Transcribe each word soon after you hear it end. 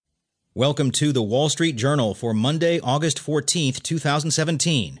Welcome to the Wall Street Journal for Monday, August 14th,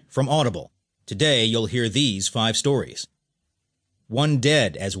 2017, from Audible. Today, you'll hear these 5 stories. 1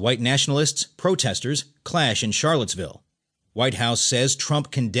 dead as white nationalists, protesters, clash in Charlottesville. White House says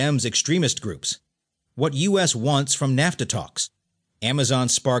Trump condemns extremist groups. What U.S. wants from NAFTA talks. Amazon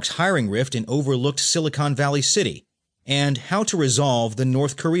sparks hiring rift in overlooked Silicon Valley city. And how to resolve the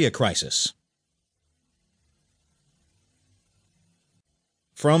North Korea crisis.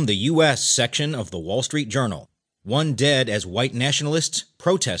 From the U.S. section of the Wall Street Journal, 1 dead as white nationalists,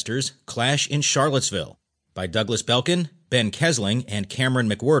 protesters, clash in Charlottesville, by Douglas Belkin, Ben Kesling, and Cameron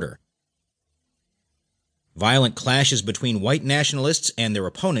McWhirter. Violent clashes between white nationalists and their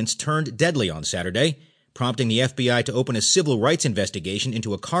opponents turned deadly on Saturday, prompting the FBI to open a civil rights investigation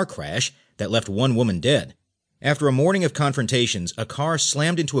into a car crash that left 1 woman dead. After a morning of confrontations, a car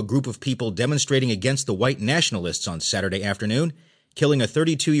slammed into a group of people demonstrating against the white nationalists on Saturday afternoon, killing a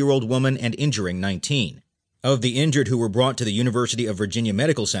 32-year-old woman and injuring 19. Of the injured who were brought to the University of Virginia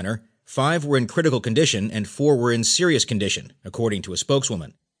Medical Center, 5 were in critical condition and 4 were in serious condition, according to a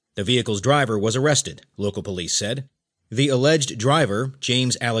spokeswoman. The vehicle's driver was arrested, local police said. The alleged driver,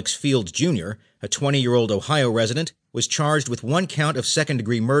 James Alex Fields Jr., a 20-year-old Ohio resident, was charged with 1 count of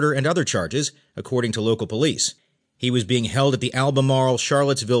second-degree murder and other charges, according to local police. He was being held at the Albemarle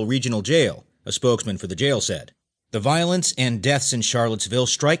Charlottesville Regional Jail, a spokesman for the jail said. The violence and deaths in Charlottesville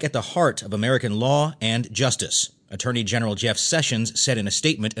strike at the heart of American law and justice, Attorney General Jeff Sessions said in a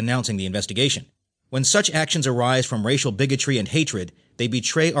statement announcing the investigation. When such actions arise from racial bigotry and hatred, they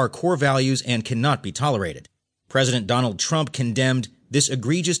betray our core values and cannot be tolerated. President Donald Trump condemned this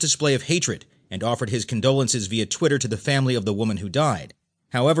egregious display of hatred and offered his condolences via Twitter to the family of the woman who died.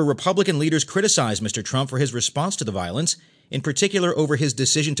 However, Republican leaders criticized Mr. Trump for his response to the violence, in particular over his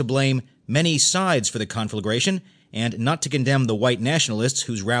decision to blame many sides for the conflagration and not to condemn the white nationalists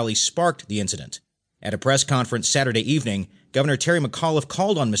whose rally sparked the incident. At a press conference Saturday evening, Governor Terry McAuliffe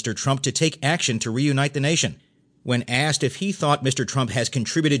called on Mr. Trump to take action to reunite the nation. When asked if he thought Mr. Trump has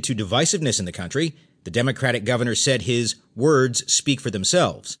contributed to divisiveness in the country, the Democratic governor said his words speak for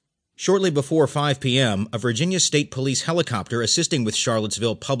themselves. Shortly before 5 p.m., a Virginia State Police helicopter assisting with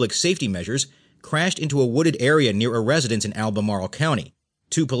Charlottesville public safety measures crashed into a wooded area near a residence in Albemarle County.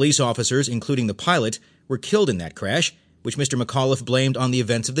 2 police officers, including the pilot, were killed in that crash, which Mr. McAuliffe blamed on the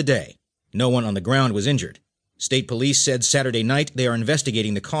events of the day. No one on the ground was injured. State police said Saturday night they are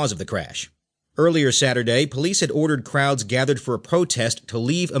investigating the cause of the crash. Earlier Saturday, police had ordered crowds gathered for a protest to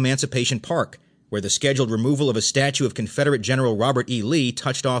leave Emancipation Park, where the scheduled removal of a statue of Confederate General Robert E. Lee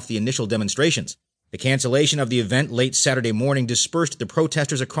touched off the initial demonstrations. The cancellation of the event late Saturday morning dispersed the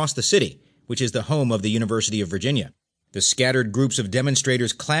protesters across the city, which is the home of the University of Virginia. The scattered groups of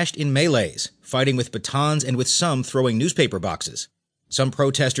demonstrators clashed in melees, fighting with batons and with some throwing newspaper boxes. Some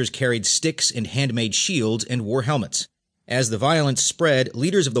protesters carried sticks and handmade shields and wore helmets. As the violence spread,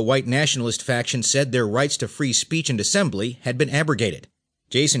 leaders of the white nationalist faction said their rights to free speech and assembly had been abrogated.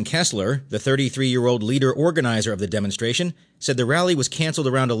 Jason Kessler, the 33-year-old leader-organizer of the demonstration, said the rally was canceled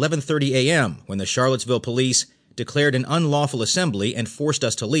around 11:30 a.m. when the Charlottesville police declared an unlawful assembly and forced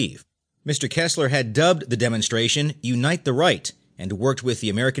us to leave. Mr. Kessler had dubbed the demonstration Unite the Right and worked with the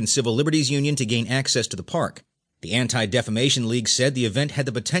American Civil Liberties Union to gain access to the park. The Anti-Defamation League said the event had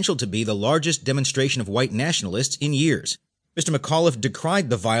the potential to be the largest demonstration of white nationalists in years. Mr. McAuliffe decried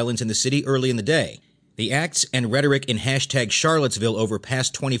the violence in the city early in the day. The acts and rhetoric in #Charlottesville over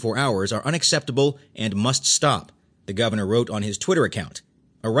past 24 hours are unacceptable and must stop, the governor wrote on his Twitter account.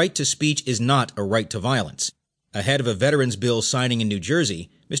 A right to speech is not a right to violence. Ahead of a veterans bill signing in New Jersey,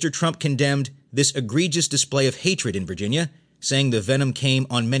 Mr. Trump condemned this egregious display of hatred in Virginia, saying the venom came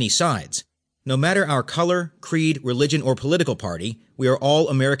on many sides. No matter our color, creed, religion, or political party, we are all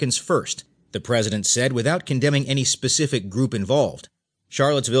Americans first, the president said without condemning any specific group involved.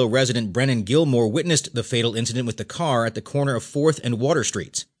 Charlottesville resident Brennan Gilmore witnessed the fatal incident with the car at the corner of 4th and Water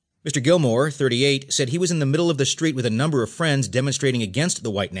Streets. Mr. Gilmore, 38, said he was in the middle of the street with a number of friends demonstrating against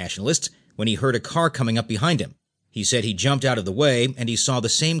the white nationalists when he heard a car coming up behind him. He said he jumped out of the way and he saw the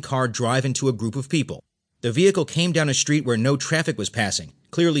same car drive into a group of people. The vehicle came down a street where no traffic was passing,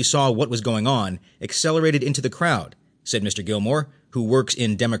 clearly saw what was going on, accelerated into the crowd, said Mr. Gilmore, who works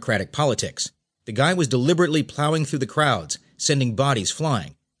in Democratic politics. The guy was deliberately plowing through the crowds, sending bodies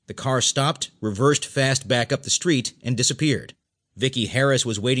flying. The car stopped, reversed fast back up the street, and disappeared. Vicki Harris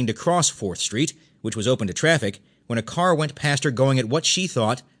was waiting to cross 4th Street, which was open to traffic, when a car went past her going at what she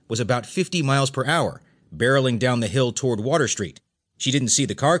thought was about 50 miles per hour, barreling down the hill toward Water Street. She didn't see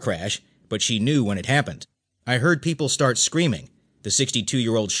the car crash, but she knew when it happened. I heard people start screaming, the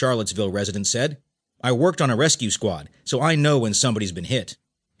 62-year-old Charlottesville resident said. I worked on a rescue squad, so I know when somebody's been hit.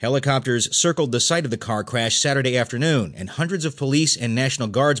 Helicopters circled the site of the car crash Saturday afternoon, and hundreds of police and National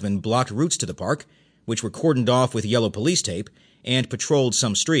Guardsmen blocked routes to the park, which were cordoned off with yellow police tape, and patrolled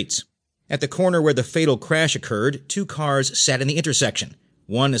some streets. At the corner where the fatal crash occurred, 2 cars sat in the intersection,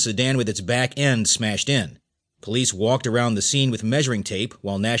 one a sedan with its back end smashed in. Police walked around the scene with measuring tape,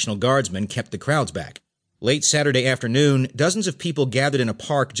 while National Guardsmen kept the crowds back. Late Saturday afternoon, dozens of people gathered in a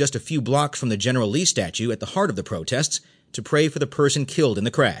park just a few blocks from the General Lee statue at the heart of the protests to pray for the person killed in the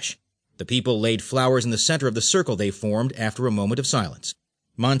crash. The people laid flowers in the center of the circle they formed after a moment of silence.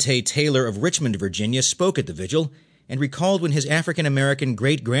 Monte Taylor of Richmond, Virginia, spoke at the vigil and recalled when his African-American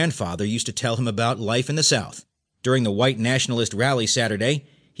great-grandfather used to tell him about life in the South. During the white nationalist rally Saturday,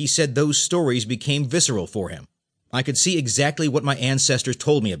 he said those stories became visceral for him. "I could see exactly what my ancestors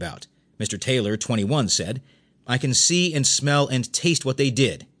told me about," Mr. Taylor, 21, said. "I can see and smell and taste what they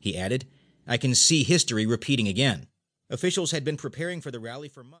did," he added. "I can see history repeating again." Officials had been preparing for the rally for months.